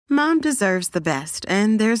Mom deserves the best,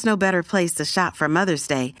 and there's no better place to shop for Mother's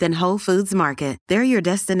Day than Whole Foods Market. They're your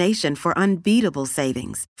destination for unbeatable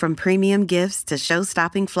savings, from premium gifts to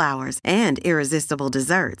show-stopping flowers and irresistible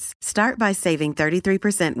desserts. Start by saving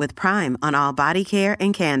 33% with Prime on all body care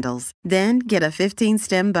and candles. Then get a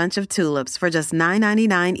 15-stem bunch of tulips for just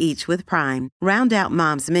 $9.99 each with Prime. Round out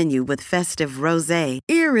Mom's menu with festive rosé,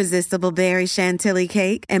 irresistible berry chantilly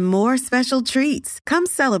cake, and more special treats. Come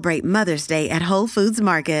celebrate Mother's Day at Whole Foods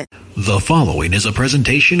Market. The following is a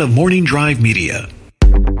presentation of Morning Drive Media.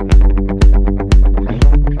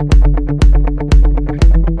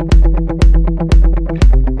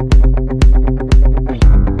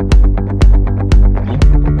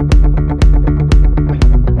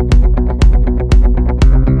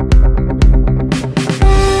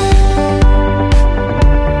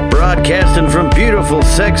 Broadcasting from beautiful,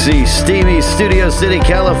 sexy, steamy Studio City,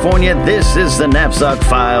 California, this is the Knapsack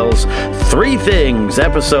Files. 3 Things,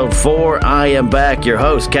 Episode 4. I am back, your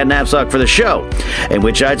host, Ken Knapsack, for the show, in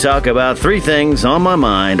which I talk about 3 things on my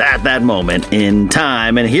mind at that moment in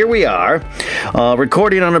time. And here we are,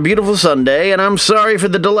 recording on a beautiful Sunday, and I'm sorry for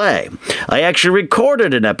the delay. I actually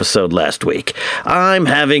recorded an episode last week. I'm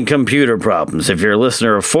having computer problems. If you're a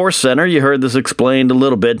listener of Force Center, you heard this explained a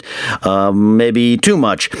little bit, maybe too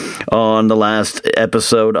much, on the last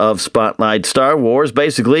episode of Spotlight Star Wars.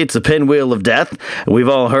 Basically, it's the pinwheel of death. We've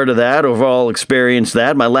all heard of that, or we've all experienced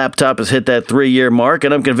that. My laptop has hit that 3-year mark,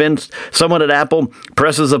 and I'm convinced someone at Apple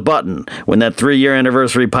presses a button when that 3-year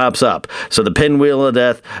anniversary pops up. So the pinwheel of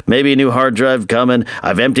death, maybe a new hard drive coming.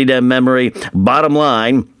 I've emptied that memory. Bottom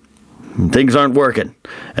line, things aren't working.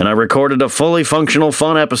 And I recorded a fully functional,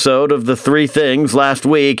 fun episode of the 3 Things last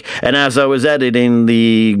week, and as I was editing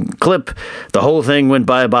the clip, the whole thing went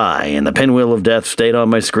bye-bye, and the pinwheel of death stayed on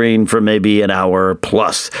my screen for maybe an hour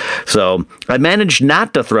plus. So I managed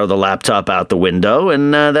not to throw the laptop out the window,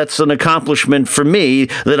 and that's an accomplishment for me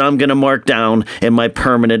that I'm going to mark down in my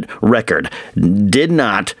permanent record. Did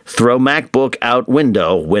not throw MacBook out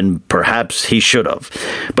window when perhaps he should have.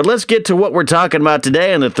 But let's get to what we're talking about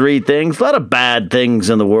today in the 3 Things. A lot of bad things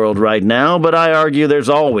in the world right now, but I argue there's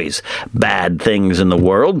always bad things in the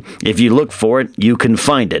world. If you look for it, you can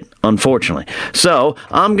find it, unfortunately. So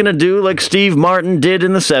I'm going to do like Steve Martin did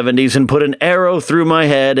in the 70s and put an arrow through my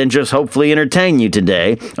head and just hopefully entertain you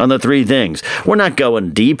today on the 3 things. We're not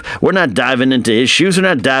going deep. We're not diving into issues. We're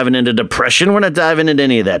not diving into depression. We're not diving into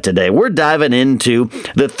any of that today. We're diving into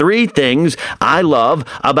the 3 things I love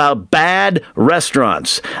about bad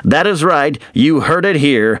restaurants. That is right. You heard it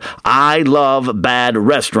here. I love bad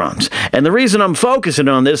restaurants. And the reason I'm focusing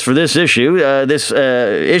on this for this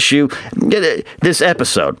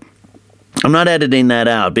episode, I'm not editing that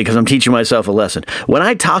out because I'm teaching myself a lesson. When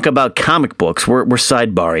I talk about comic books, we're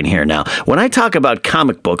sidebarring here now. When I talk about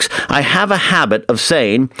comic books, I have a habit of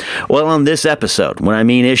saying, well, on this episode, when I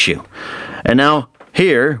mean issue. And now,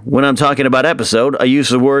 here, when I'm talking about episode, I use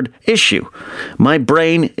the word issue. My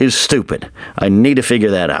brain is stupid. I need to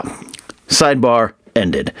figure that out. Sidebar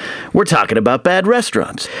ended. We're talking about bad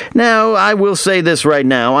restaurants. Now, I will say this right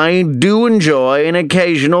now. I do enjoy an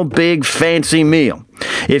occasional big fancy meal.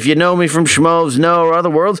 If you know me from Schmoes Know or Other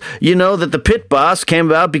Worlds, you know that the Pit Boss came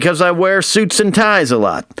about because I wear suits and ties a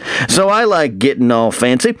lot. So I like getting all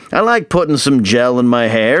fancy. I like putting some gel in my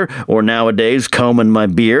hair, or nowadays combing my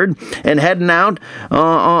beard, and heading out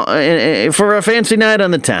for a fancy night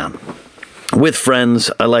on the town. With friends,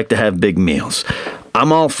 I like to have big meals.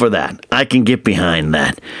 I'm all for that. I can get behind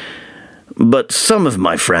that. But some of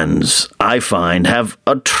my friends, I find, have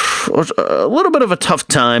a little bit of a tough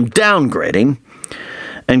time downgrading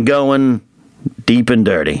and going deep and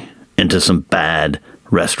dirty into some bad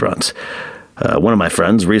restaurants. One of my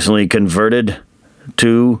friends recently converted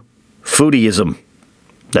to foodieism.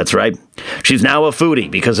 That's right. She's now a foodie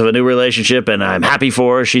because of a new relationship, and I'm happy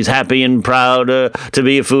for her. She's happy and proud to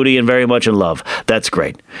be a foodie and very much in love. That's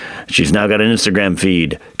great. She's now got an Instagram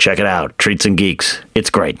feed. Check it out. Treats and Geeks. It's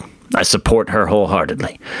great. I support her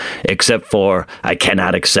wholeheartedly. Except for I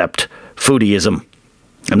cannot accept foodieism.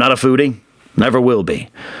 I'm not a foodie. Never will be.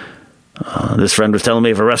 This friend was telling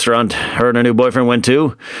me of a restaurant her and her new boyfriend went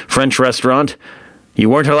to. French restaurant. You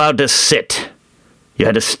weren't allowed to sit. You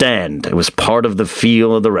had to stand. It was part of the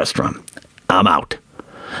feel of the restaurant. I'm out.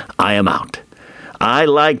 I am out. I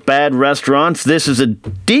like bad restaurants. This is a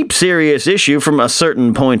deep, serious issue from a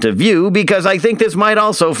certain point of view because I think this might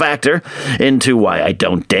also factor into why I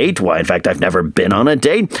don't date, why, in fact, I've never been on a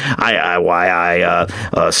date, why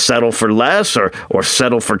I settle for less or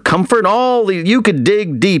settle for comfort. You could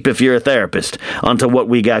dig deep if you're a therapist onto what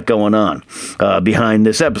we got going on behind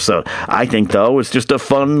this episode. I think, though, it's just a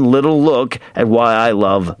fun little look at why I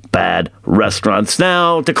love bad restaurants.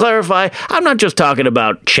 Now, to clarify, I'm not just talking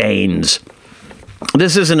about chains.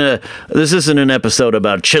 This isn't an episode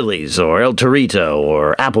about Chili's or El Torito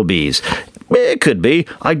or Applebee's. It could be.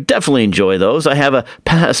 I definitely enjoy those. I have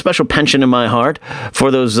a special penchant in my heart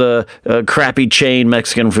for those crappy chain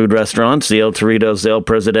Mexican food restaurants, the El Toritos, the El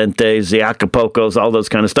Presidentes, the Acapulcos, all those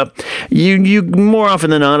kind of stuff. You more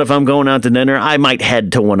often than not, if I'm going out to dinner, I might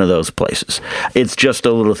head to one of those places. It's just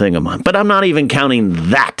a little thing of mine. But I'm not even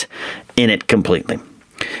counting that in it completely.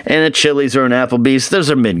 And at Chili's or an Applebee's, there's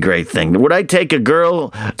a mid-grade thing. Would I take a girl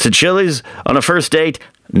to Chili's on a first date?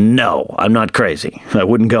 No, I'm not crazy. I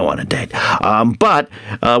wouldn't go on a date. But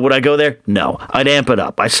would I go there? No. I'd amp it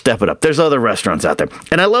up. I'd step it up. There's other restaurants out there.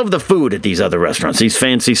 And I love the food at these other restaurants, these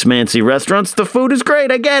fancy smancy restaurants. The food is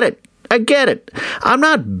great. I get it. I'm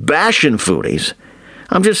not bashing foodies.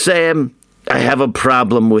 I'm just saying I have a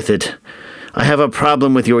problem with it. I have a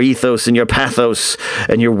problem with your ethos and your pathos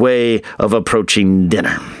and your way of approaching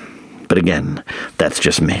dinner. But again, that's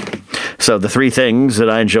just me. So the 3 things that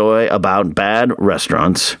I enjoy about bad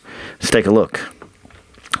restaurants, let's take a look.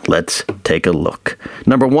 Let's take a look.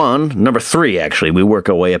 Number 3, actually. We work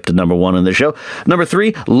our way up to number 1 in the show. Number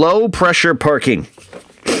 3, low-pressure parking.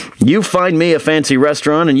 You find me a fancy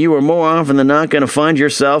restaurant, and you are more often than not going to find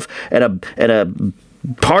yourself at a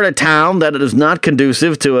part of town that is not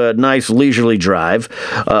conducive to a nice leisurely drive,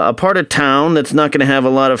 a part of town that's not going to have a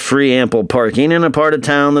lot of free ample parking, and a part of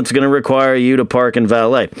town that's going to require you to park and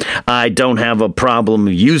valet. I don't have a problem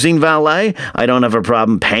using valet. I don't have a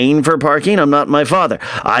problem paying for parking. I'm not my father.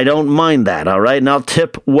 I don't mind that, all right? And I'll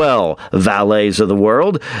tip well, valets of the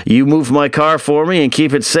world. You move my car for me and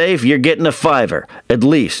keep it safe, you're getting a $5, at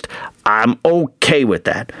least. I'm okay with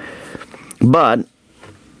that. But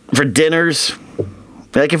for dinners,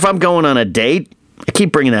 like if I'm going on a date, I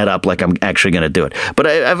keep bringing that up like I'm actually going to do it. But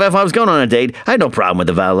if I was going on a date, I had no problem with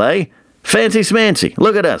the valet. Fancy smancy.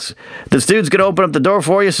 Look at us. This dude's going to open up the door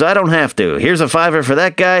for you, so I don't have to. Here's a $5 for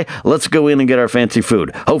that guy. Let's go in and get our fancy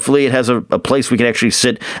food. Hopefully it has a place we can actually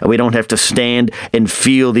sit and we don't have to stand and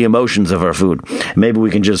feel the emotions of our food. Maybe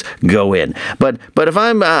we can just go in. But if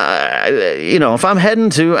I'm, if I'm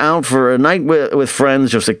heading out for a night with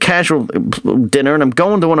friends, just a casual dinner, and I'm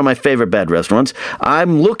going to one of my favorite bad restaurants,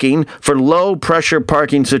 I'm looking for low-pressure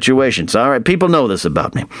parking situations. All right, people know this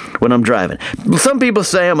about me when I'm driving. Some people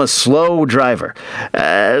say I'm a slow driver.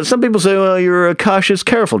 Some people say, well, you're a cautious,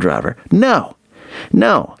 careful driver. No.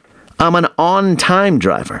 I'm an on-time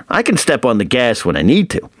driver. I can step on the gas when I need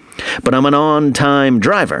to. But I'm an on-time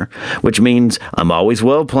driver, which means I'm always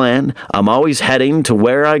well-planned. I'm always heading to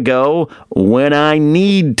where I go when I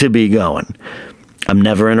need to be going. I'm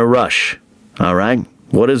never in a rush. All right?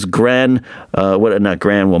 What does Moff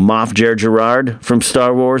Jer Gerard from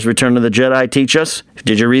Star Wars Return of the Jedi teach us?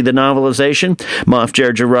 Did you read the novelization? Moff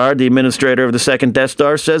Jer Gerard, the administrator of the second Death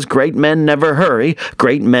Star, says, great men never hurry.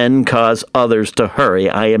 Great men cause others to hurry.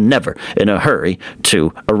 I am never in a hurry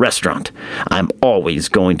to a restaurant. I'm always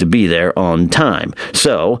going to be there on time.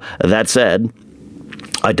 So, that said,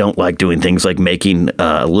 I don't like doing things like making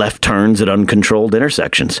left turns at uncontrolled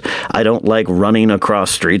intersections. I don't like running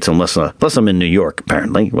across streets unless I'm in New York,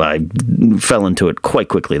 apparently. Well, I fell into it quite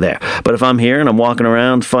quickly there. But if I'm here and I'm walking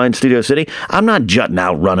around fine Studio City, I'm not jutting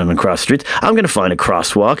out running across streets. I'm going to find a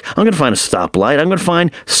crosswalk. I'm going to find a stoplight. I'm going to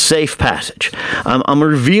find safe passage. I'm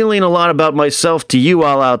revealing a lot about myself to you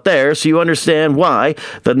all out there so you understand why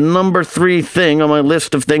the number 3 thing on my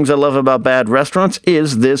list of things I love about bad restaurants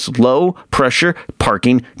is this low-pressure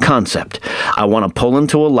parking concept. I want to pull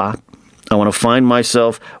into a lot. I want to find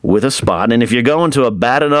myself with a spot. And if you're going to a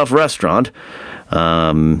bad enough restaurant,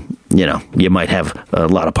 you might have a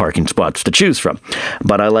lot of parking spots to choose from.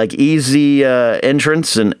 But I like easy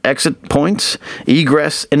entrance and exit points,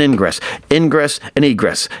 egress and ingress, ingress and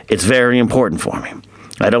egress. It's very important for me.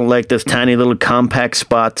 I don't like those tiny little compact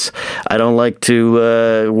spots. I don't like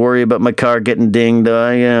to worry about my car getting dinged.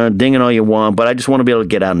 Ding it all you want, but I just want to be able to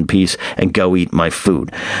get out in peace and go eat my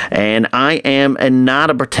food. And I am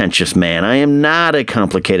not a pretentious man. I am not a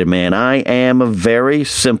complicated man. I am a very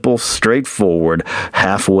simple, straightforward,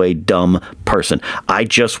 halfway dumb person. I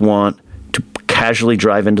just want to casually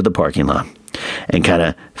drive into the parking lot. and kind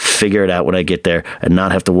of figure it out when I get there and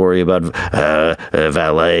not have to worry about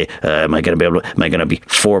valet. Am I going to be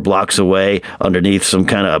 4 blocks away underneath some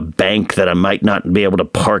kind of bank that I might not be able to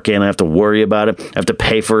park in? I have to worry about it. I have to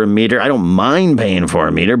pay for a meter. I don't mind paying for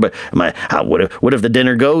a meter, but what if the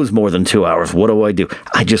dinner goes more than 2 hours? What do?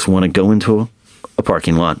 I just want to go into a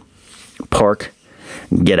parking lot, park,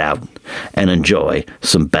 get out, and enjoy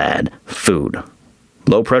some bad food.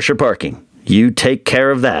 Low pressure parking. You take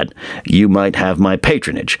care of that. You might have my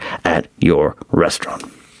patronage at your restaurant.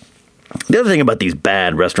 The other thing about these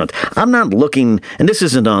bad restaurants, I'm not looking, and this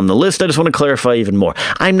isn't on the list, I just want to clarify even more.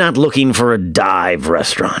 I'm not looking for a dive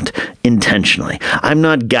restaurant intentionally. I'm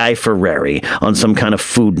not Guy Fieri on some kind of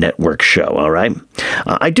Food Network show, all right?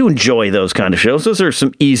 I do enjoy those kind of shows. Those are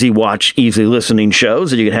some easy watch, easy listening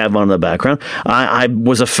shows that you can have on in the background. I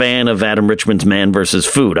was a fan of Adam Richman's Man vs.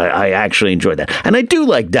 Food. I actually enjoyed that. And I do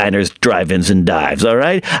like diners, drive-ins, and dives, all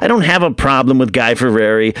right? I don't have a problem with Guy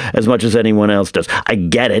Fieri as much as anyone else does. I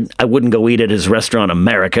get it. I wouldn't go eat at his restaurant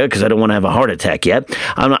America because I don't want to have a heart attack yet.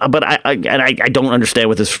 But I don't understand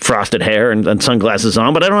with his frosted hair and sunglasses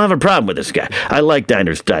on, but I don't have a problem with this guy. I like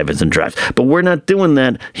diners, dive-ins, and drives. But we're not doing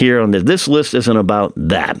that here on this. This list isn't about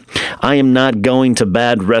that. I am not going to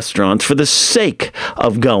bad restaurants for the sake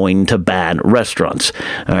of going to bad restaurants.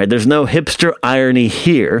 All right, there's no hipster irony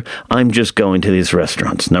here. I'm just going to these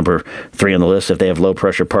restaurants. Number 3 on the list, if they have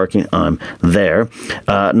low-pressure parking, I'm there.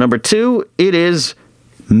 Number 2, it is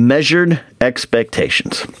measured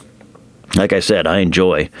expectations. Like I said, I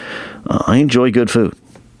enjoy good food.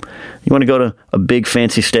 You want to go to a big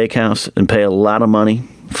fancy steakhouse and pay a lot of money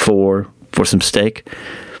for some steak?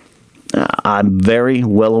 I'm very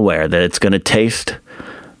well aware that it's going to taste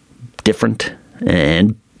different,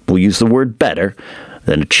 and we'll use the word better,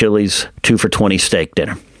 than a Chili's 2 for $20 steak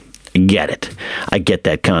dinner. I get it. I get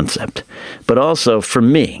that concept. But also, for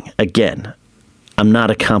me, again, I'm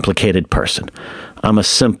not a complicated person. I'm a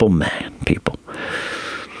simple man, people.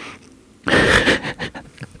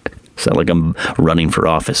 Sound like I'm running for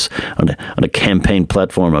office on a campaign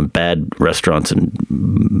platform on bad restaurants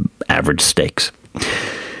and average steaks.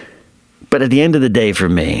 But at the end of the day, for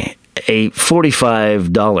me, a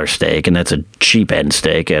 $45 steak, and that's a cheap end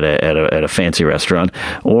steak at a fancy restaurant,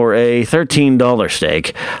 or a $13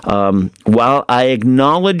 steak, while I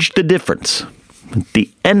acknowledge the difference, at the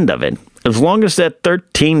end of it, as long as that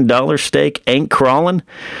 $13 steak ain't crawling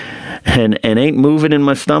and ain't moving in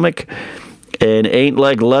my stomach and ain't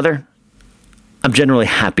like leather, I'm generally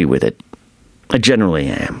happy with it. I generally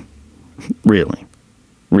am. Really.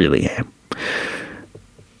 Really am.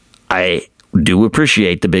 I do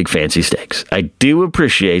appreciate the big fancy steaks. I do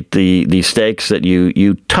appreciate the steaks that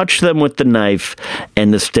you touch them with the knife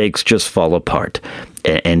and the steaks just fall apart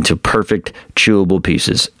into perfect chewable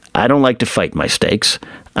pieces. I don't like to fight my steaks.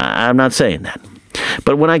 I'm not saying that.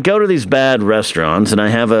 But when I go to these bad restaurants, and I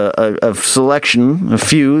have a selection, a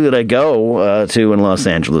few that I go to in Los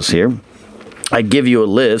Angeles here, I give you a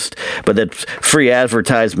list, but that's free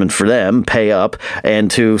advertisement for them, pay up, and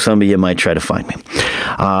to some of you might try to find me.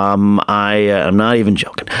 I'm not even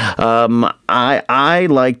joking. I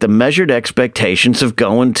like the measured expectations of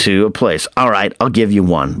going to a place. All right, I'll give you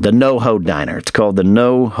one. The NoHo Diner. It's called the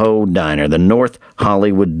NoHo Diner, the North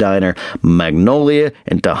Hollywood Diner, Magnolia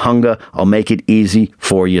and Tujunga. I'll make it easy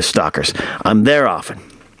for you stalkers. I'm there often.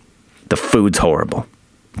 The food's horrible.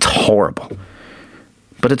 It's horrible.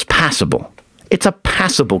 But it's passable. It's a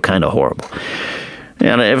passable kind of horrible.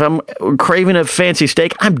 And if I'm craving a fancy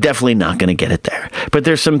steak, I'm definitely not going to get it there. But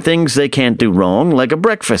there's some things they can't do wrong, like a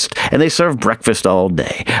breakfast. And they serve breakfast all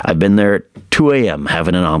day. I've been there at 2 a.m.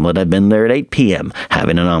 having an omelet. I've been there at 8 p.m.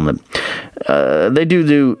 having an omelet. They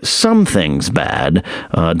do some things bad.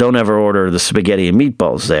 Don't ever order the spaghetti and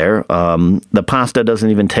meatballs there. The pasta doesn't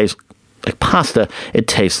even taste like pasta. It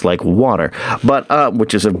tastes like water, but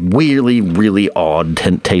which is a really, really odd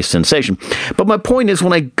taste sensation. But my point is,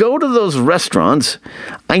 when I go to those restaurants,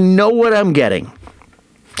 I know what I'm getting.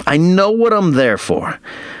 I know what I'm there for.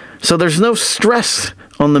 So there's no stress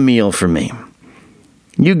on the meal for me.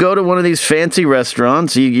 You go to one of these fancy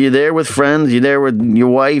restaurants, you're there with friends, you're there with your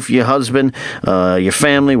wife, your husband, your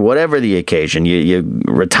family, whatever the occasion. You're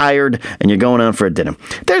retired and you're going out for a dinner.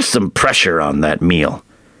 There's some pressure on that meal.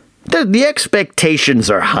 The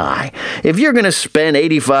expectations are high. If you're going to spend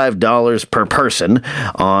 $85 per person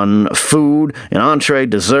on food, an entree,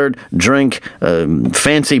 dessert, drink,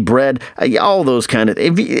 fancy bread, all those kind of...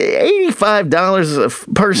 $85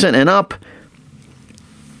 a person and up,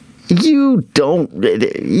 the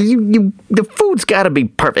food's got to be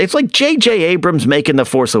perfect. It's like J.J. Abrams making The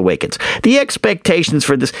Force Awakens. The expectations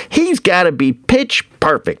for this, he's got to be pitch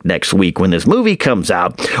perfect next week when this movie comes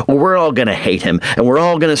out, or we're all going to hate him, and we're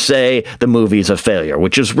all going to say the movie's a failure,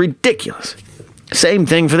 which is ridiculous. Same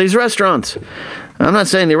thing for these restaurants. I'm not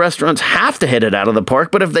saying the restaurants have to hit it out of the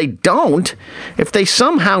park, but if they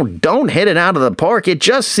somehow don't hit it out of the park, it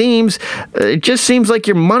just seems like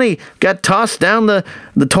your money got tossed down the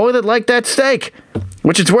toilet like that steak,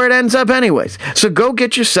 which is where it ends up anyways. So go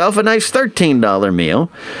get yourself a nice $13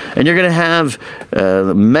 meal, and you're going to have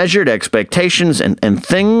measured expectations, and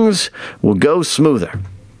things will go smoother.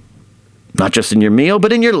 Not just in your meal,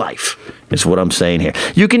 but in your life, is what I'm saying here.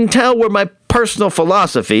 You can tell where my personal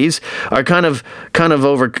philosophies are kind of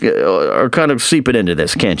seeping into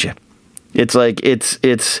this, can't you? It's like it's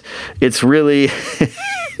really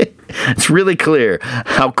it's really clear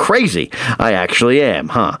how crazy I actually am,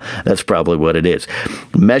 huh? That's probably what it is.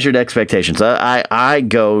 Measured expectations. I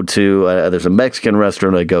go to there's a Mexican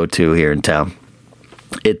restaurant I go to here in town.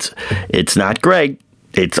 It's not great.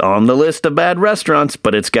 It's on the list of bad restaurants,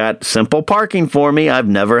 but it's got simple parking for me. I've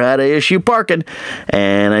never had an issue parking,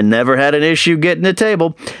 and I never had an issue getting a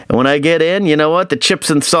table. And when I get in, you know what? The chips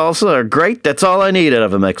and salsa are great. That's all I need out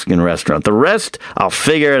of a Mexican restaurant. The rest, I'll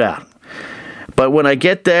figure it out. But when I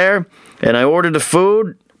get there and I order the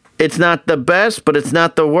food, it's not the best, but it's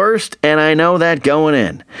not the worst, and I know that going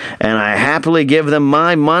in. And I happily give them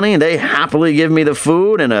my money, and they happily give me the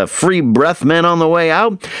food and a free breath mint on the way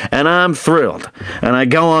out, and I'm thrilled. And I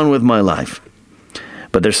go on with my life.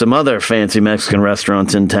 But there's some other fancy Mexican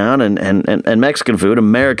restaurants in town, and Mexican food,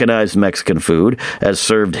 Americanized Mexican food, as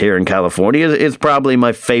served here in California, is probably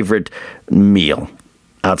my favorite meal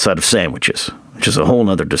outside of sandwiches, which is a whole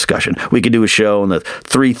nother discussion. We could do a show on the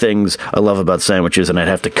 3 things I love about sandwiches, and I'd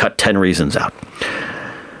have to cut 10 reasons out.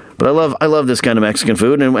 But I love this kind of Mexican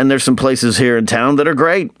food, and there's some places here in town that are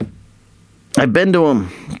great. I've been to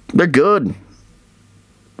them. They're good.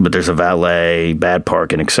 But there's a valet, bad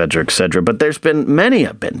parking, etc., etc. But there's been many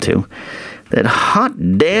I've been to that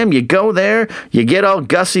hot damn, you go there, you get all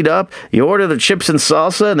gussied up, you order the chips and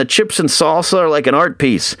salsa, and the chips and salsa are like an art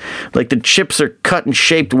piece. Like the chips are cut and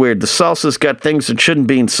shaped weird. The salsa's got things that shouldn't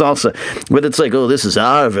be in salsa. But it's like, oh, this is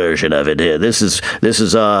our version of it here. This is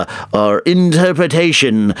our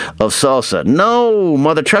interpretation of salsa. No,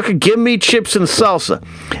 mother trucker, give me chips and salsa.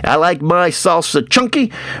 I like my salsa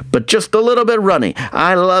chunky, but just a little bit runny.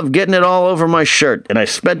 I love getting it all over my shirt, and I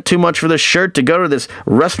spent too much for this shirt to go to this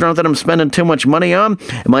restaurant that I'm spending too much money on.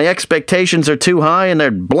 My expectations are too high, and they're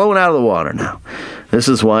blown out of the water now. This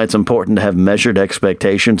is why it's important to have measured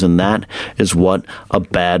expectations, and that is what a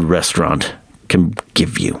bad restaurant can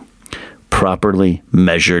give you. Properly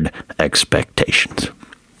measured expectations.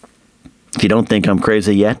 If you don't think I'm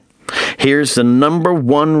crazy yet, here's the number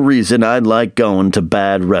one reason I like going to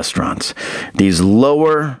bad restaurants. These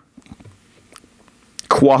lower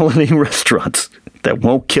quality restaurants that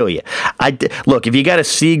won't kill you. Look, if you got a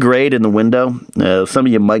C grade in the window, some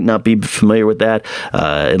of you might not be familiar with that.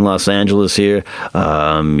 In Los Angeles here,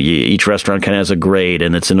 each restaurant kind of has a grade,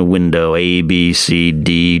 and it's in a window, A, B, C,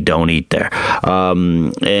 D, don't eat there.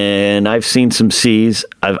 And I've seen some C's.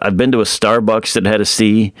 I've been to a Starbucks that had a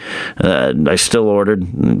C. I still ordered.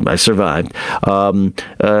 I survived.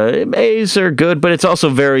 A's are good, but it's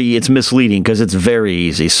also it's misleading because it's very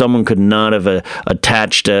easy. Someone could not have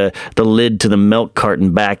attached the lid to the milk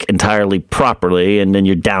carton back entirely properly, and then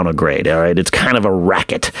you're down a grade. All right, it's kind of a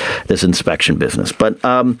racket, this inspection business. But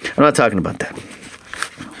I'm not talking about that.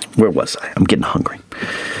 Where was I? I'm getting hungry.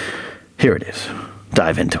 Here it is.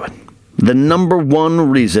 Dive into it. The number one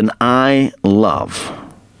reason I love,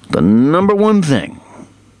 the number one thing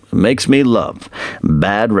that makes me love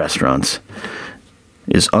bad restaurants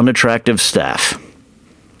is unattractive staff.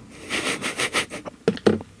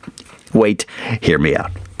 Wait, hear me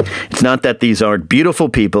out. It's not that these aren't beautiful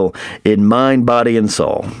people in mind, body, and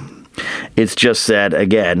soul. It's just that,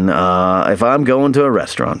 again, if I'm going to a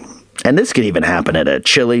restaurant, and this could even happen at a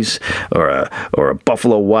Chili's or a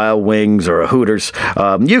Buffalo Wild Wings or a Hooters,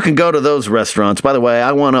 you can go to those restaurants. By the way,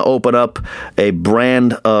 I want to open up a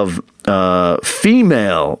brand of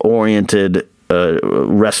female-oriented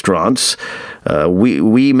restaurants.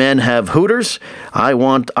 We men have Hooters. I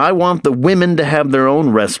want the women to have their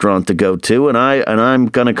own restaurant to go to, and I'm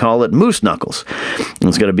gonna call it Moose Knuckles. And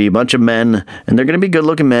it's gonna be a bunch of men, and they're gonna be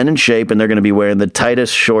good-looking men in shape, and they're gonna be wearing the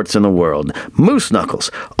tightest shorts in the world. Moose Knuckles,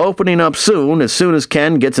 opening up soon as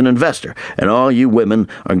Ken gets an investor, and all you women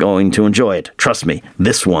are going to enjoy it. Trust me,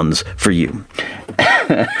 this one's for you.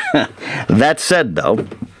 That said,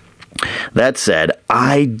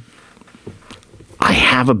 I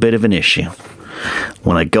have a bit of an issue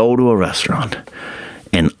when I go to a restaurant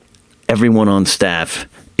and everyone on staff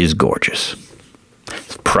is gorgeous.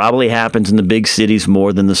 Probably happens in the big cities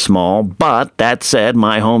more than the small, but that said,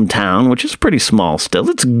 my hometown, which is pretty small still,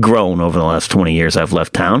 it's grown over the last 20 years I've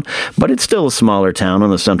left town, but it's still a smaller town on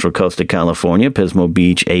the central coast of California, Pismo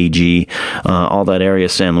Beach, AG, all that area,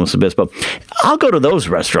 San Luis Obispo. I'll go to those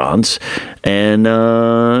restaurants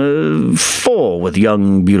and full with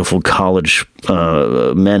young, beautiful college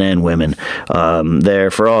men and women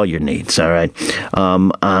there for all your needs, all right?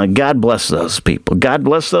 God bless those people. God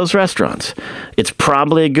bless those restaurants. It's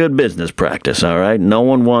probably a good business practice, all right? No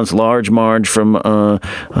one wants Large Marge from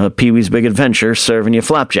Pee-wee's Big Adventure serving you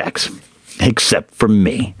flapjacks, except for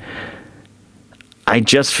me.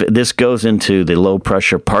 This goes into the low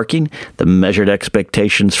pressure parking, the measured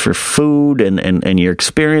expectations for food and your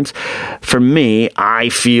experience. For me, I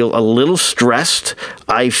feel a little stressed.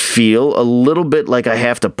 I feel a little bit like I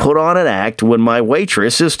have to put on an act when my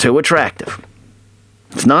waitress is too attractive.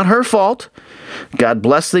 It's not her fault. God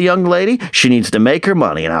bless the young lady. She needs to make her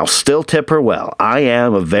money, and I'll still tip her well.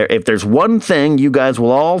 If there's one thing you guys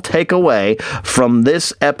will all take away from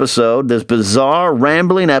this episode, this bizarre,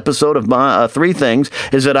 rambling episode of my Three Things,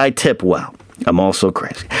 is that I tip well. I'm also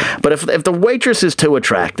crazy. But if the waitress is too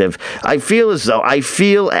attractive, I feel as though I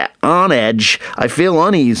feel on edge. I feel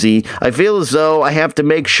uneasy. I feel as though I have to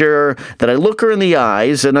make sure that I look her in the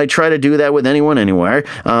eyes, and I try to do that with anyone, anywhere,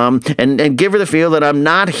 and give her the feel that I'm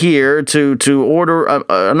not here to order.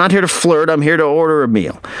 I'm not here to flirt. I'm here to order a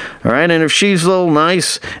meal. All right. And if she's a little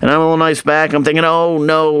nice and I'm a little nice back, I'm thinking, oh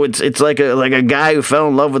no, it's like a guy who fell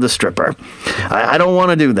in love with a stripper. I don't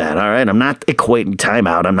want to do that. All right. I'm not equating time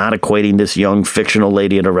out. I'm not equating this young fictional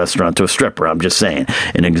lady at a restaurant to a stripper. I'm just saying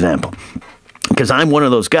an example. Because I'm one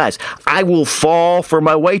of those guys. I will fall for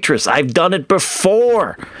my waitress. I've done it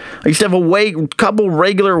before. I used to have a couple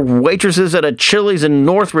regular waitresses at a Chili's in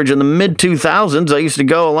Northridge in the mid-2000s. I used to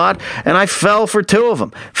go a lot, and I fell for two of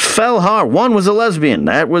them. Fell hard. One was a lesbian.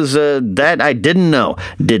 That was that I didn't know.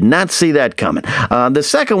 Did not see that coming. The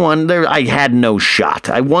second one, I had no shot.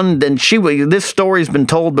 This story's been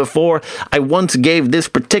told before. I once gave this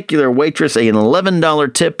particular waitress an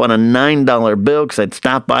 $11 tip on a $9 bill because I'd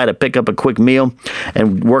stopped by to pick up a quick meal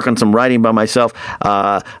and work on some writing by myself.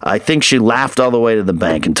 I think she laughed all the way to the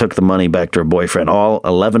bank and took the money back to her boyfriend, all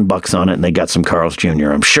 $11 on it, and they got some Carl's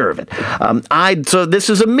Jr., I'm sure of it. So this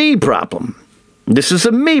is a me problem. This is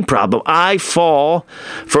a me problem. I fall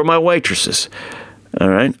for my waitresses. All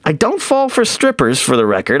right. I don't fall for strippers, for the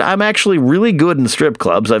record. I'm actually really good in strip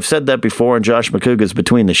clubs. I've said that before in Josh McCouga's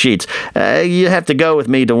Between the Sheets. You have to go with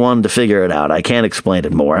me to figure it out. I can't explain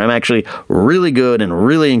it more. I'm actually really good and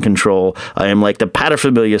really in control. I am like the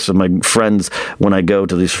paterfamilias of my friends when I go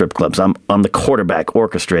to these strip clubs. I'm the quarterback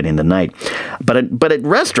orchestrating the night. But at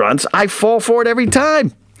restaurants, I fall for it every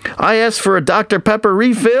time. I ask for a Dr. Pepper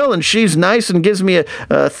refill, and she's nice and gives me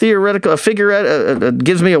gives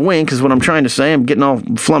me a wink, is what I'm trying to say. I'm getting all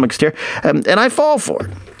flummoxed here. And I fall for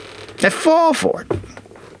it. I fall for it.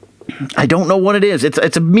 I don't know what it is.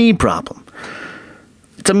 It's a me problem.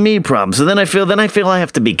 It's a me problem. So then I feel I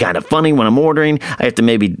have to be kind of funny when I'm ordering. I have to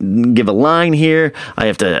maybe give a line here. I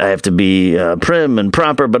have to be prim and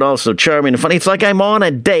proper, but also charming and funny. It's like I'm on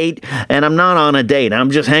a date, and I'm not on a date.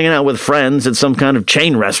 I'm just hanging out with friends at some kind of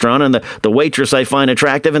chain restaurant, and the waitress I find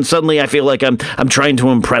attractive, and suddenly I feel like I'm trying to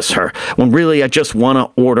impress her, when really I just want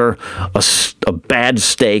to order a bad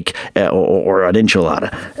steak or an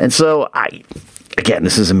enchilada. And so Again,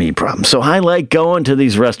 this is a me problem. So I like going to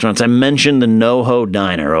these restaurants. I mentioned the NoHo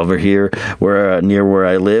Diner over here near where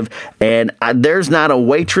I live, and there's not a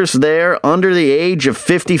waitress there under the age of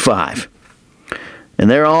 55.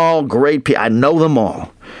 And they're all great people. I know them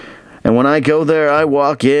all. And when I go there, I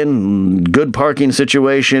walk in, good parking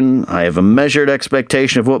situation. I have a measured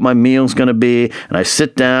expectation of what my meal's going to be, and I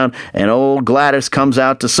sit down, and old Gladys comes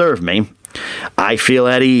out to serve me. I feel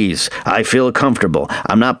at ease. I feel comfortable.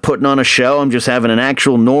 I'm not putting on a show. I'm just having an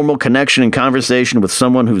actual normal connection and conversation with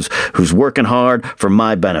someone who's working hard for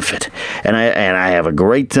my benefit. And I have a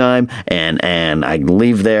great time, and I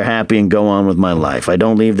leave there happy and go on with my life. I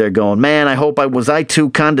don't leave there going, man, was I too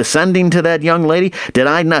condescending to that young lady? Did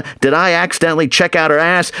I accidentally check out her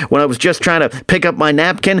ass when I was just trying to pick up my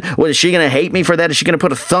napkin? Is she going to hate me for that? Is she going to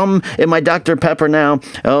put a thumb in my Dr. Pepper now?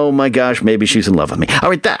 Oh my gosh, maybe she's in love with me. All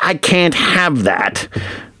right, I can't have that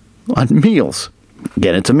on meals.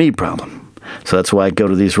 Again, it's a me problem. So that's why I go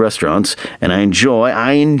to these restaurants, and I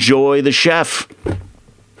enjoy the chef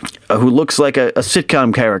who looks like a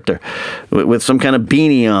sitcom character with some kind of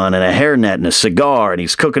beanie on and a hairnet and a cigar, and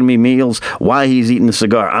he's cooking me meals while he's eating the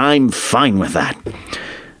cigar. I'm fine with that.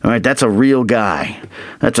 All right, that's a real guy.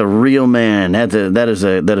 That's a real man. That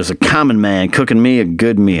is a common man cooking me a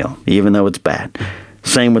good meal, even though it's bad.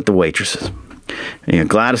 Same with the waitresses.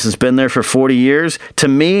 Gladys has been there for 40 years. To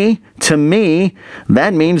me,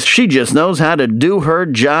 that means she just knows how to do her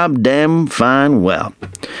job damn fine well.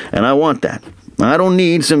 And I want that. I don't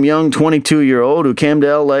need some young 22-year-old who came to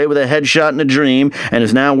L.A. with a headshot and a dream and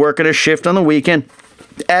is now working a shift on the weekend,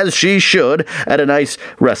 as she should, at a nice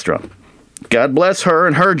restaurant. God bless her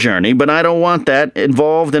and her journey, but I don't want that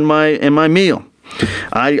involved in my meal.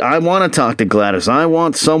 I want to talk to Gladys. I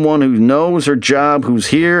want someone who knows her job, who's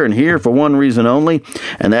here and here for one reason only,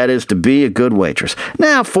 and that is to be a good waitress.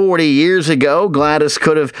 Now, 40 years ago, Gladys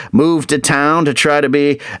could have moved to town to try to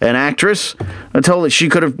be an actress. I told her she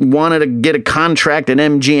could have wanted to get a contract at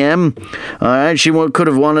MGM. All right, she could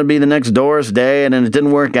have wanted to be the next Doris Day, and then it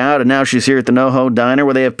didn't work out, and now she's here at the NoHo Diner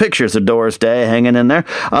where they have pictures of Doris Day hanging in there.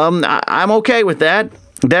 I'm okay with that.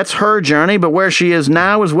 That's her journey, but where she is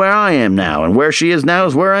now is where I am now, and where she is now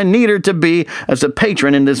is where I need her to be as a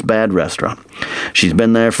patron in this bad restaurant. She's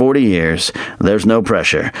been there 40 years. There's no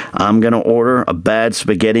pressure. I'm going to order a bad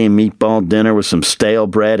spaghetti and meatball dinner with some stale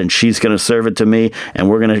bread, and she's going to serve it to me, and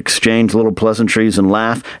we're going to exchange little pleasantries and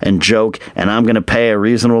laugh and joke, and I'm going to pay a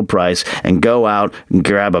reasonable price and go out and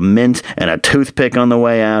grab a mint and a toothpick on the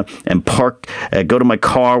way out and go to my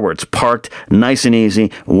car where it's parked nice and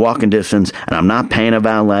easy, walking distance, and I'm not paying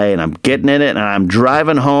a valet, and I'm getting in it, and I'm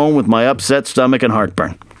driving home with my upset stomach and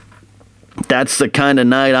heartburn. That's the kind of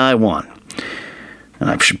night I want. And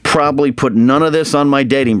I should probably put none of this on my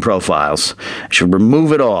dating profiles. I should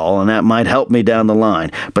remove it all, and that might help me down the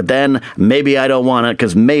line. But then maybe I don't want it,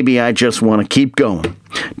 because maybe I just want to keep going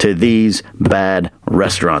to these bad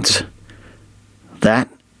restaurants. That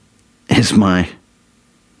is my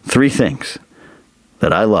 3 things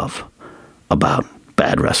that I love about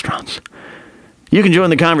bad restaurants. You can join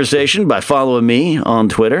the conversation by following me on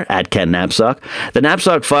Twitter at Ken Napzok. The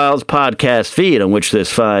Napzok Files podcast feed on which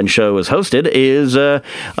this fine show is hosted is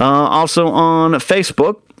also on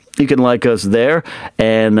Facebook. You can like us there,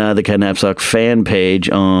 and the Ken Napzok fan page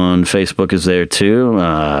on Facebook is there too.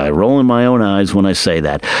 I roll in my own eyes when I say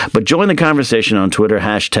that. But join the conversation on Twitter,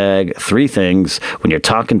 hashtag 3 things when you're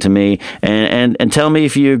talking to me, and tell me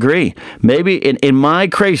if you agree. Maybe in my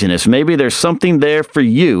craziness, maybe there's something there for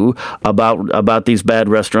you about these bad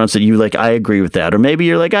restaurants that you like, I agree with that. Or maybe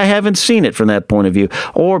you're like, I haven't seen it from that point of view.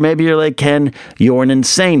 Or maybe you're like, Ken, you're an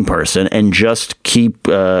insane person, and just keep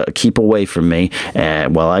away from me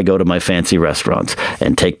while I go to my fancy restaurants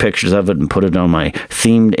and take pictures of it and put it on my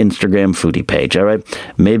themed Instagram foodie page. All right,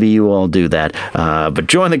 maybe you all do that, but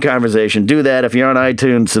join the conversation. Do that. If you're on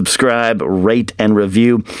iTunes, subscribe, rate, and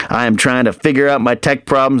review. I am trying to figure out my tech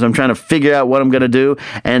problems. I'm trying to figure out what I'm going to do,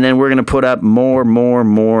 and then we're going to put up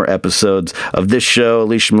more episodes of this show,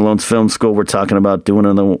 Alicia Malone's Film School. We're talking about doing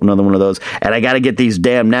another one of those, and I got to get these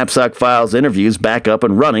damn Napzok Files interviews back up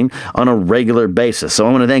and running on a regular basis. So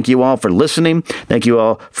I want to thank you all for listening. Thank you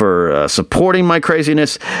all for supporting my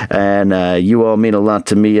craziness, and you all mean a lot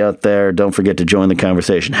to me out there. Don't forget to join the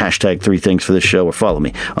conversation. Hashtag 3 things for this show, or follow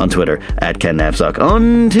me on Twitter at Ken Napzok.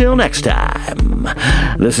 Until next time,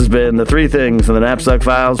 this has been the 3 things in the Napzok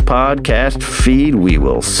Files podcast feed. We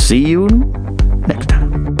will see you next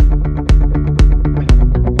time.